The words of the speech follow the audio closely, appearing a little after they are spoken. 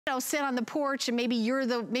know, sit on the porch and maybe you're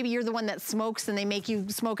the one that smokes and they make you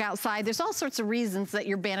smoke outside. There's all sorts of reasons that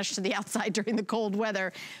you're banished to the outside during the cold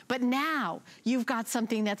weather. But now you've got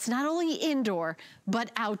something that's not only indoor, but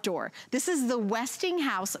outdoor. This is the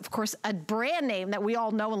Westinghouse, of course, a brand name that we all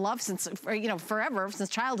know and love since, you know, forever, since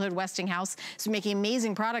childhood. Westinghouse is making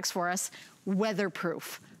amazing products for us.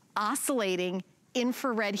 Weatherproof, oscillating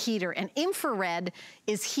infrared heater. And infrared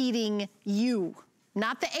is heating you,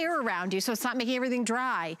 not the air around you, so it's not making everything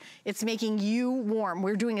dry. It's making you warm.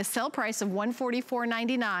 We're doing a sale price of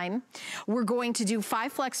 $144.99. We're going to do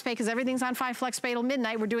 5 flex pay, because everything's on 5 flex pay till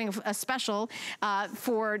midnight. We're doing a special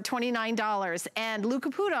for $29. And Lou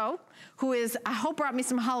Caputo, who is, I hope, brought me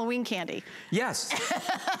some Halloween candy. Yes.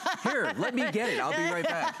 Here, let me get it. I'll be right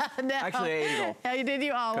back. No. Actually, I ate it all. Yeah, did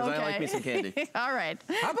you? Oh, okay. Because I like me some candy. All right.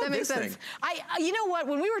 How about this thing? You know what?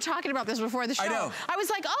 When we were talking about this before the show, I was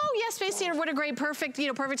like, oh, yes, Space Heater, what a great, perfect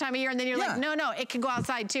time of year. And then you're like, no, it can go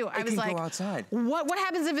outside too. I was like, it can go outside. What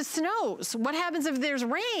happens if it snows? What happens if there's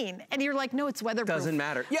rain? And you're like, no, it's weatherproof. Doesn't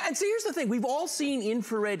matter. Yeah, and see, here's the thing. We've all seen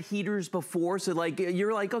infrared heaters before, so like,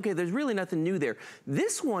 you're like, okay, there's really nothing new there.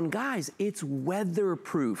 This one, guys, it's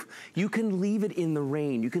weatherproof. You can leave it in the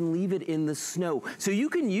rain. You can leave it in the snow. So you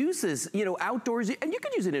can use this, you know, outdoors, and you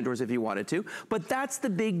can use it indoors if you wanted to, but that's the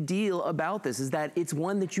big deal about this, is that it's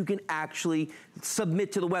one that you can actually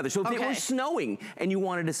submit to the weather. So if it were snowing and you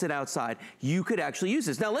wanted to sit outside, you could actually use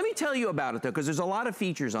this. Now, let me tell you about it, though, because there's a lot of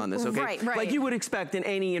features on this, okay? Right. Like you would expect in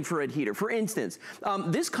any infrared heater. For instance,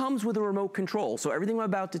 this comes with a remote control. So everything I'm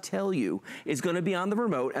about to tell you is going to be on the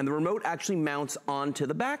remote, and the remote actually mounts onto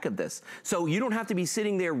the back of this. So you don't have to be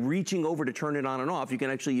sitting there reaching over to turn it on and off. You can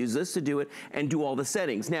actually use this to do it and do all the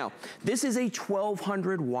settings. Now, this is a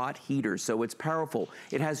 1200 watt heater, so it's powerful.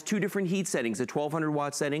 It has 2 different heat settings, a 1200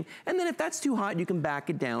 watt setting, and then if that's too hot, you can back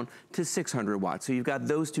it down to 600 watts. So you've got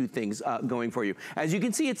those 2 things going for you. As you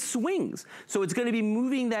can see, it swings. So it's gonna be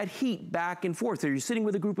moving that heat back and forth. So you're sitting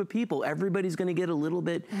with a group of people, everybody's gonna get a little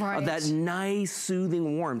bit of that nice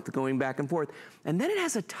soothing warmth going back and forth. And then it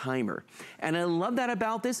has a timer. And I love that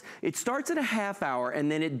about this. It starts at a half hour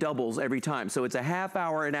and then it doubles every time. So it's a half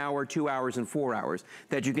hour, an hour, 2 hours, and 4 hours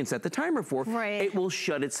that you can set the timer for. It will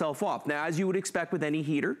shut itself off. Now, as you would expect with any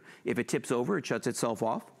heater, if it tips over, it shuts itself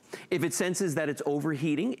off. If it senses that it's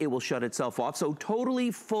overheating, it will shut itself off. So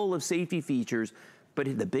totally full of safety features.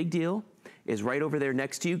 But the big deal is right over there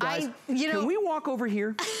next to you guys. Can we walk over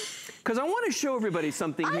here? Because I want to show everybody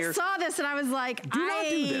something here. I saw this and I was like, do not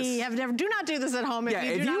do this. Do not do this at home.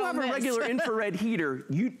 If you have a regular infrared heater,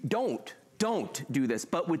 you don't do this.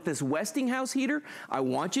 But with this Westinghouse heater, I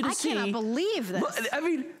want you to see. I cannot believe this. I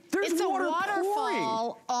mean, there's water pouring. It's a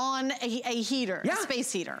waterfall on a heater, a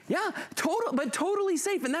space heater. Yeah, but totally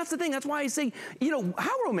safe. And that's the thing. That's why I say, you know,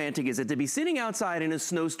 how romantic is it to be sitting outside in a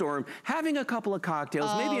snowstorm, having a couple of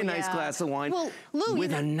cocktails, maybe a nice glass of wine,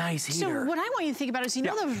 with a nice heater. So what I want you to think about is, you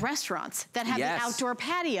know those restaurants that have the outdoor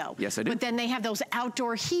patio? Yes, I do. But then they have those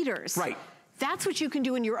outdoor heaters. Right. That's what you can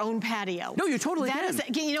do in your own patio. No, you totally can.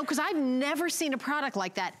 You know, because I've never seen a product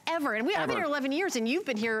like that, ever. And I've been here 11 years, and you've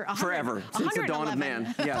been here forever. Since the dawn of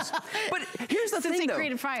man, yes. But here's the thing, though. Since they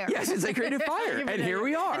created fire. Yes, since they created fire. And here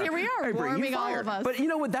we are. And here we are, warming all of us. But you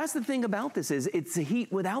know what, that's the thing about this is, it's the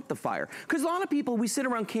heat without the fire. Because a lot of people, we sit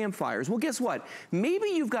around campfires. Well, guess what? Maybe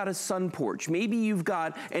you've got a sun porch. Maybe you've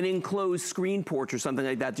got an enclosed screen porch or something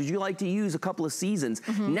like that. Did you like to use a couple of seasons?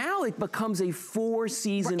 Now it becomes a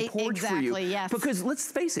 4-season porch for you. Yes. Because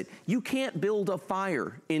let's face it, you can't build a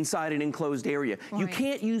fire inside an enclosed area. You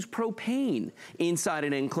can't use propane inside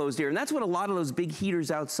an enclosed area. And that's what a lot of those big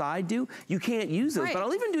heaters outside do. You can't use those, but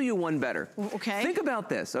I'll even do you one better. Think about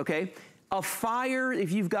this, okay? A fire,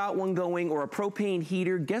 if you've got one going, or a propane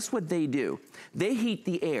heater, guess what they do? They heat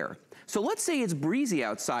the air. So let's say it's breezy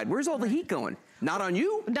outside. Where's all the heat going? Not on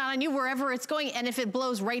you. Not on you, wherever it's going. And if it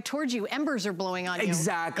blows right towards you, embers are blowing on you.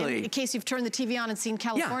 Exactly. In case you've turned the TV on and seen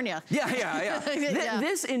California.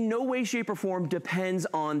 This in no way, shape, or form depends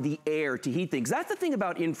on the air to heat things. That's the thing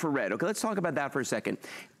about infrared. Okay, let's talk about that for a second.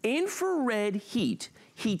 Infrared heat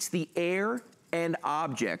heats the air and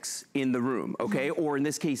objects in the room, okay? Or in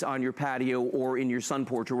this case, on your patio or in your sun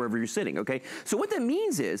porch or wherever you're sitting, okay? So what that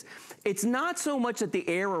means is, it's not so much that the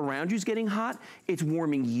air around you is getting hot, it's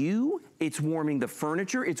warming you, it's warming the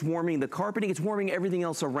furniture, it's warming the carpeting, it's warming everything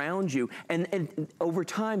else around you. And over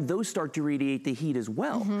time, those start to radiate the heat as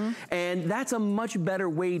well. And that's a much better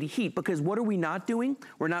way to heat, because what are we not doing?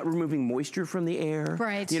 We're not removing moisture from the air.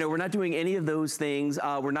 You know, we're not doing any of those things.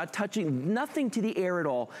 We're not touching nothing to the air at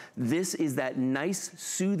all. This is that nice,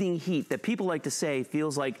 soothing heat that people like to say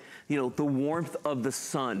feels like, you know, the warmth of the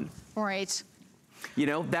sun. You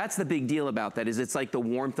know, that's the big deal about that, is it's like the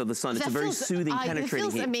warmth of the sun. It's a very soothing, penetrating heat.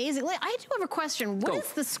 It feels amazing. I do have a question. What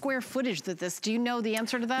is the square footage that this, do you know the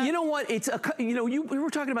answer to that? You know what, it's we were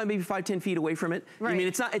talking about maybe 5-10 feet away from it. Right. I mean,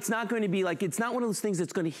 it's not going to be like, it's not one of those things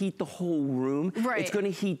that's going to heat the whole room. Right. It's going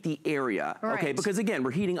to heat the area, okay? Because again,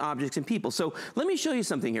 we're heating objects and people. So let me show you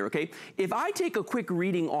something here, okay? If I take a quick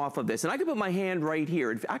reading off of this, and I can put my hand right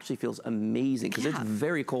here, it actually feels amazing because it's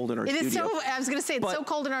very cold in our studio. It is so, I was gonna say, it's so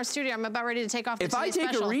cold in our studio, I'm about ready to take off the If I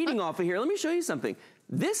take a reading off of here, let me show you something.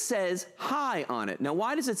 This says high on it. Now,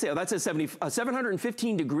 why does it say, that says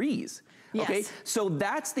 715 degrees. Yes. Okay, so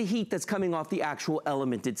that's the heat that's coming off the actual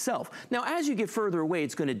element itself. Now, as you get further away,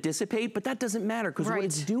 it's going to dissipate, but that doesn't matter because what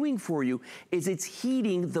it's doing for you is it's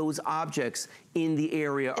heating those objects in the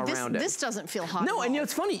area around it. This doesn't feel hot. No, and you know,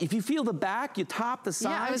 it's funny. If you feel the back, you top, the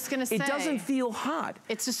side, I was gonna say, it doesn't feel hot.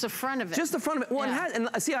 It's just the front of it. Just the front of it. Well, it has, and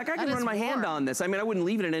see, like I can run my hand on this. I mean, I wouldn't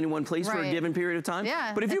leave it in any one place for a given period of time.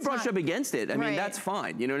 Yeah, but if you brush up against it, I mean, that's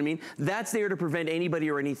fine. You know what I mean? That's there to prevent anybody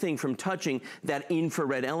or anything from touching that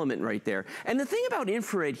infrared element right there. And the thing about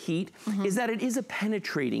infrared heat is that it is a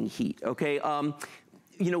penetrating heat, okay?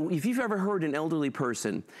 You know, if you've ever heard an elderly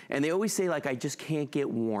person, and they always say, like, I just can't get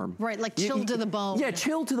warm. Right, like chilled to the bone. Yeah,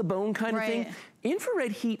 chilled to the bone kind of thing.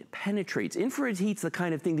 Infrared heat penetrates. Infrared heat's the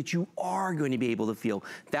kind of thing that you are going to be able to feel.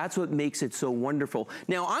 That's what makes it so wonderful.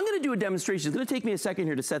 Now, I'm gonna do a demonstration. It's gonna take me a second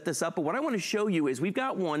here to set this up, but what I wanna show you is we've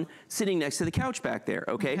got one sitting next to the couch back there,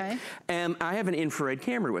 okay? And I have an infrared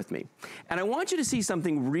camera with me. And I want you to see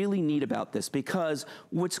something really neat about this, because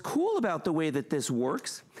what's cool about the way that this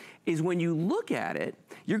works is when you look at it,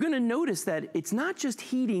 you're gonna notice that it's not just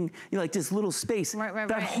heating, you know, like this little space.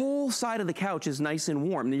 That whole side of the couch is nice and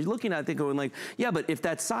warm. And you're looking at it going like, yeah, but if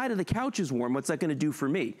that side of the couch is warm, what's that gonna do for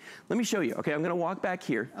me? Let me show you. Okay, I'm gonna walk back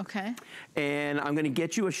here. Okay. And I'm gonna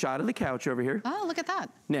get you a shot of the couch over here. Oh, look at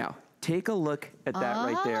that. Now, take a look at that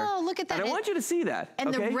right there. Oh, look at that. And I want you to see that.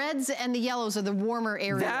 And the reds and the yellows are the warmer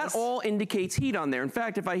areas. That all indicates heat on there. In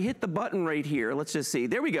fact, if I hit the button right here, let's just see,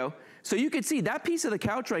 there we go. So you can see that piece of the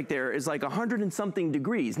couch right there is like 100 and something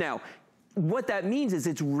degrees. Now, what that means is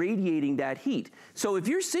it's radiating that heat. So if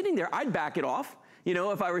you're sitting there, I'd back it off, you know,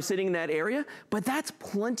 if I were sitting in that area, but that's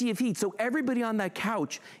plenty of heat. So everybody on that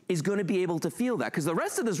couch is gonna be able to feel that. Because the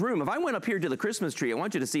rest of this room, if I went up here to the Christmas tree, I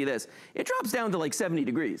want you to see this, it drops down to like 70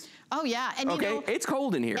 degrees. Oh yeah, and you know, it's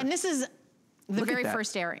cold in here. And this is the very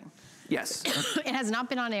first airing. Yes. It has not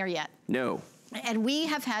been on air yet. No. And we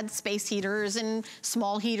have had space heaters and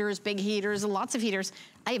small heaters, big heaters, and lots of heaters.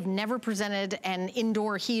 I have never presented an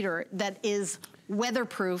indoor heater that is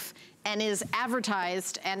weatherproof and is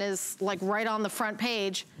advertised and is like right on the front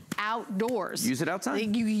page outdoors. Use it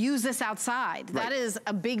outside. You use this outside. That is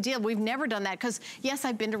a big deal. We've never done that because, yes,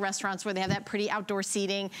 I've been to restaurants where they have that pretty outdoor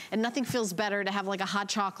seating, and nothing feels better to have like a hot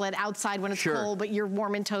chocolate outside when it's cold, but you're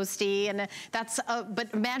warm and toasty, and that's. But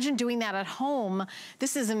imagine doing that at home.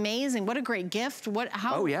 This is amazing. What a great gift.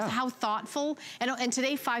 How thoughtful. And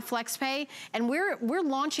today 5 flex pay, and we're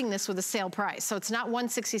launching this with a sale price, so it's not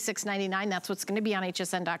 $166.99. That's what's going to be on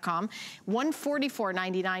hsn.com.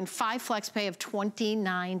 $144.99. 5 flex pay of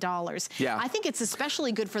 $29. Yeah. I think it's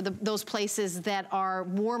especially good for those places that are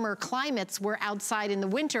warmer climates where outside in the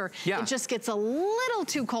winter, it just gets a little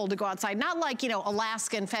too cold to go outside. Not like, you know,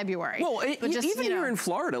 Alaska in February. Well, just, even here in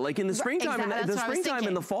Florida, like in the springtime,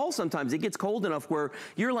 and the fall sometimes, it gets cold enough where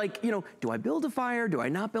you're like, you know, do I build a fire? Do I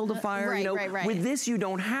not build a fire? You know, with this, you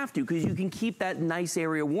don't have to because you can keep that nice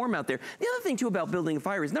area warm out there. The other thing too about building a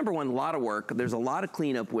fire is, number one, a lot of work. There's a lot of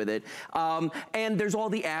cleanup with it. And there's all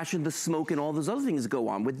the ash and the smoke and all those other things that go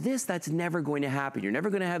on. With this, that's never going to happen. You're never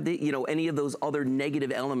going to have the, you know, any of those other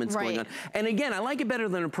negative elements going on. And again, I like it better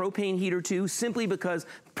than a propane heater too, simply because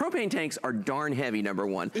propane tanks are darn heavy, number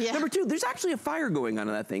one. Number two, there's actually a fire going on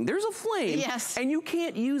in that thing. There's a flame. And you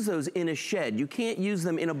can't use those in a shed. You can't use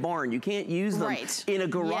them in a barn. You can't use them in a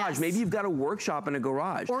garage. Maybe you've got a workshop in a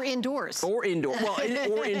garage. Or indoors. Or indoor. Well,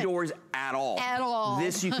 or indoors at all. At all.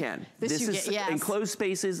 This you can. This is enclosed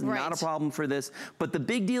spaces, not a problem for this. But the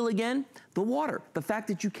big deal again, the water. The fact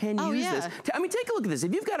that you can use this. I mean, take a look at this.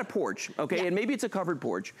 If you've got a porch, okay, and maybe it's a covered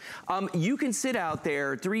porch, you can sit out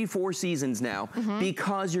there 3-4 seasons now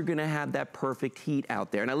because you're gonna have that perfect heat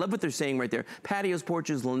out there. And I love what they're saying right there. Patios,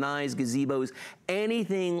 porches, lanais, gazebos,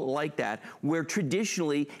 anything like that, where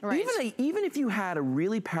traditionally, even if you had a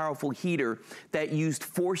really powerful heater that used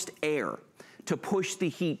forced air, to push the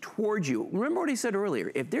heat towards you. Remember what I said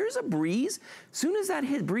earlier, if there's a breeze, soon as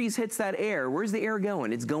that breeze hits that air, where's the air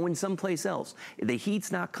going? It's going someplace else. The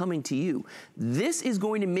heat's not coming to you. This is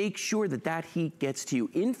going to make sure that that heat gets to you.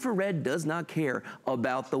 Infrared does not care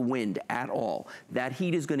about the wind at all. That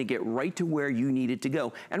heat is going to get right to where you need it to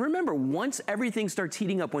go. And remember, once everything starts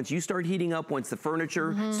heating up, once you start heating up, once the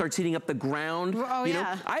furniture starts heating up, the ground, you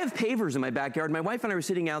know, I have pavers in my backyard. My wife and I were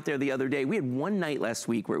sitting out there the other day. We had one night last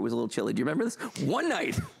week where it was a little chilly. Do you remember this? One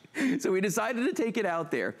night. So we decided to take it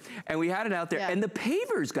out there, and we had it out there, and the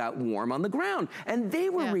pavers got warm on the ground, and they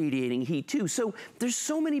were radiating heat too. So there's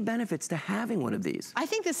so many benefits to having one of these. I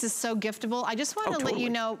think this is so giftable. I just want to let you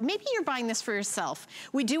know, maybe you're buying this for yourself.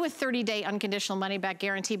 We do a 30-day unconditional money-back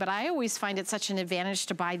guarantee, but I always find it such an advantage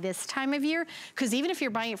to buy this time of year, because even if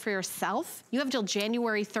you're buying it for yourself, you have till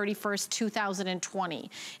January 31st,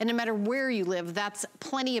 2020. And no matter where you live, that's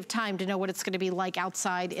plenty of time to know what it's going to be like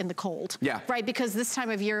outside in the cold. Right? Because this time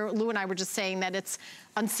of year, Lou and I were just saying that it's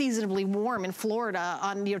unseasonably warm in Florida.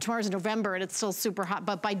 On, you know, tomorrow's November and it's still super hot.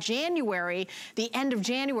 But by January, the end of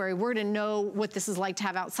January, we're to know what this is like to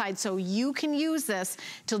have outside. So you can use this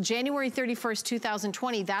till January 31st,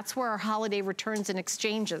 2020. That's where our holiday returns and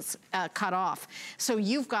exchanges cut off. So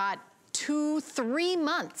you've got 3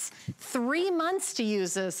 months to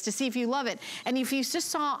use this to see if you love it. And if you just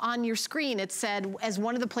saw on your screen, it said as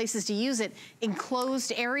one of the places to use it,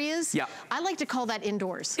 enclosed areas. I like to call that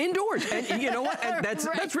indoors. Indoors, and you know what? And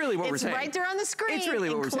that's really what we're saying. It's right there on the screen. It's really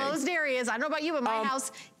what we're saying. Enclosed areas. I don't know about you, but my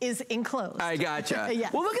house is enclosed. I gotcha.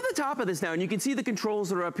 Well, look at the top of this now, and you can see the controls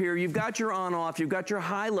that are up here. You've got your on-off. You've got your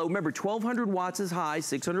high-low. Remember, 1,200 watts is high,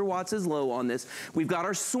 600 watts is low on this. We've got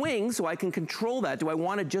our swing, so I can control that. Do I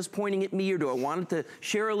want it just pointing at me, or do I want it to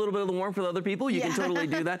share a little bit of the warmth with other people? You can totally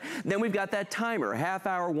do that. Then we've got that timer, half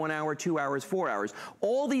hour, 1 hour, 2 hours, 4 hours.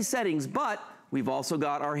 All these settings, but we've also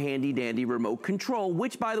got our handy dandy remote control,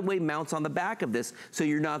 which by the way mounts on the back of this, so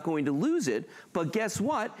you're not going to lose it. But guess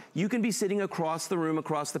what? You can be sitting across the room,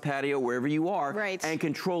 across the patio, wherever you are, and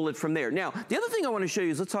control it from there. Now, the other thing I want to show you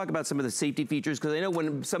is, let's talk about some of the safety features, because I know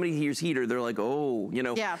when somebody hears heater, they're like, oh, you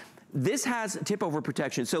know. This has tip over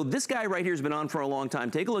protection. So this guy right here has been on for a long time.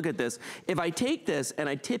 Take a look at this. If I take this and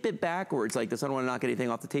I tip it backwards like this, I don't want to knock anything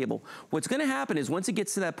off the table. What's going to happen is once it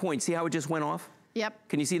gets to that point, see how it just went off?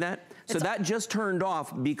 Can you see that? So that just turned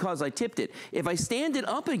off because I tipped it. If I stand it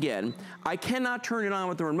up again, I cannot turn it on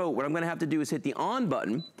with the remote. What I'm going to have to do is hit the on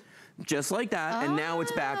button. Just like that, and now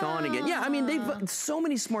it's back on again. Yeah, I mean, they've so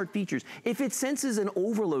many smart features. If it senses an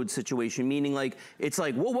overload situation, meaning like, it's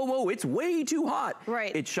like, whoa, whoa, whoa, it's way too hot.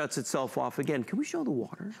 It shuts itself off again. Can we show the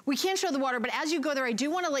water? We can show the water, but as you go there, I do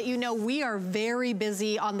want to let you know we are very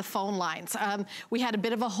busy on the phone lines. We had a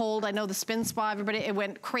bit of a hold. I know the Spin Spa, everybody, it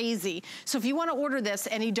went crazy. So if you want to order this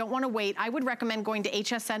and you don't want to wait, I would recommend going to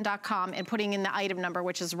hsn.com and putting in the item number,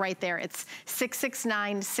 which is right there. It's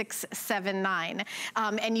 669679.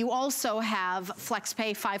 And you also have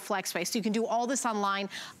FlexPay, 5 FlexPay. So you can do all this online.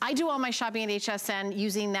 I do all my shopping at HSN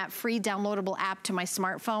using that free downloadable app to my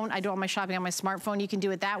smartphone. I do all my shopping on my smartphone. You can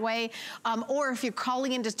do it that way. Or if you're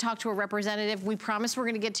calling in to talk to a representative, we promise we're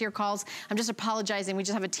going to get to your calls. I'm just apologizing. We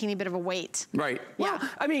just have a teeny bit of a wait. Well,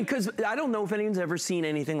 I mean, because I don't know if anyone's ever seen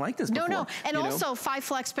anything like this before. No. And also 5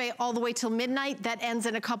 FlexPay all the way till midnight. That ends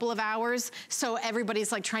in a couple of hours. So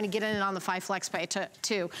everybody's like trying to get in on the 5 FlexPay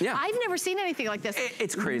too. I've never seen anything like this.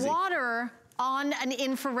 It's crazy. Water on an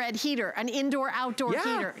infrared heater, an indoor-outdoor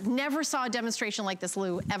heater. Never saw a demonstration like this,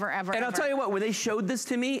 Lou, ever. And I'll tell you what, when they showed this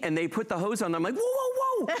to me and they put the hose on, I'm like, whoa,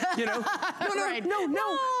 whoa, whoa. You know,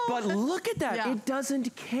 no. But look at that, it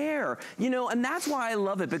doesn't care. You know, and that's why I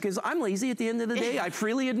love it, because I'm lazy at the end of the day. I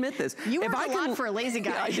freely admit this. You work a lot for a lazy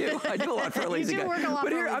guy. Yeah, I do a lot for a lazy guy. You do work a lot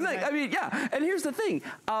for a lazy guy. I mean, and here's the thing.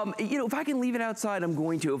 You know, if I can leave it outside, I'm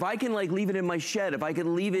going to. If I can like leave it in my shed, if I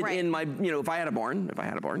can leave it in my, you know, if I had a barn, if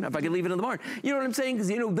I can leave it in the barn. You know what I'm saying?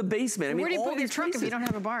 Because, you know, the basement. I mean, where do you put your truck if you don't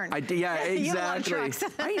have a barn? Yeah, exactly. You have a lot of trucks.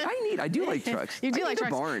 I do like trucks. You do like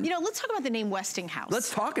trucks. Barn. You know, let's talk about the name Westinghouse. Let's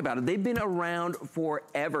talk about it. They've been around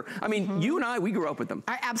forever. I mean, you and I, we grew up with them.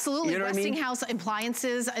 Absolutely. You know Westinghouse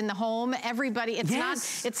appliances in the home. Everybody.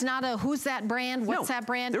 It's not a who's that brand? What's that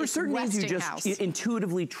brand? There are certain names you just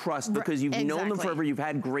intuitively trust because you've known them forever. You've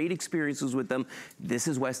had great experiences with them. This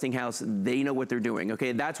is Westinghouse. They know what they're doing.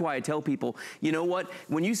 Okay, that's why I tell people, you know what?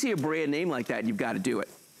 When you see a brand name like that, you've got to do it.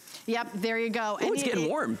 Yep, there you go. Oh, it's getting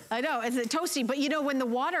warm. I know, it's toasty, but you know, when the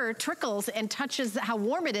water trickles and touches how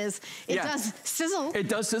warm it is, it does sizzle. It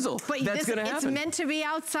does sizzle. But that's gonna happen. It's meant to be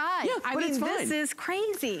outside. Yeah, I mean, this is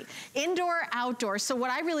crazy. Indoor, outdoor. So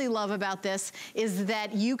what I really love about this is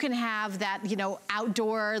that you can have that, you know,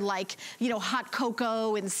 outdoor, like, you know, hot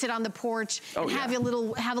cocoa and sit on the porch and have a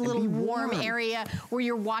little warm area where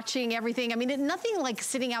you're watching everything. I mean, nothing like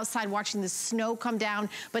sitting outside watching the snow come down,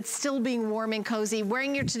 but still being warm and cozy,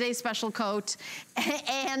 wearing your Today Special coat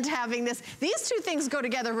and having this. These two things go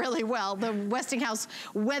together really well. The Westinghouse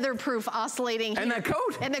Weatherproof Oscillating Heater. And that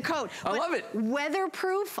coat. And the coat. I love it.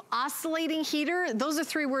 Weatherproof Oscillating Heater. Those are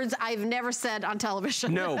 3 words I've never said on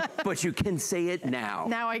television. No, but you can say it now.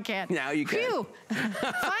 Now I can. Now you can. Phew.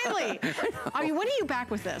 Finally. I mean, when are you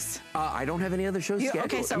back with this? I don't have any other shows scheduled.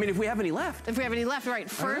 Okay, so I mean, if we have any left. If we have any left, right.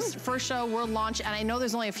 First show, world launch, and I know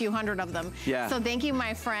there's only a few hundred of them. Yeah. So thank you,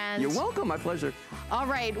 my friend. You're welcome, my pleasure. All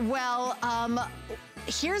right, well,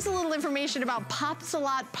 here's a little information about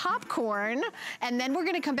Pops-A-Lot popcorn, and then we're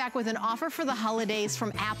gonna come back with an offer for the holidays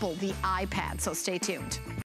from Apple, the iPad, so stay tuned.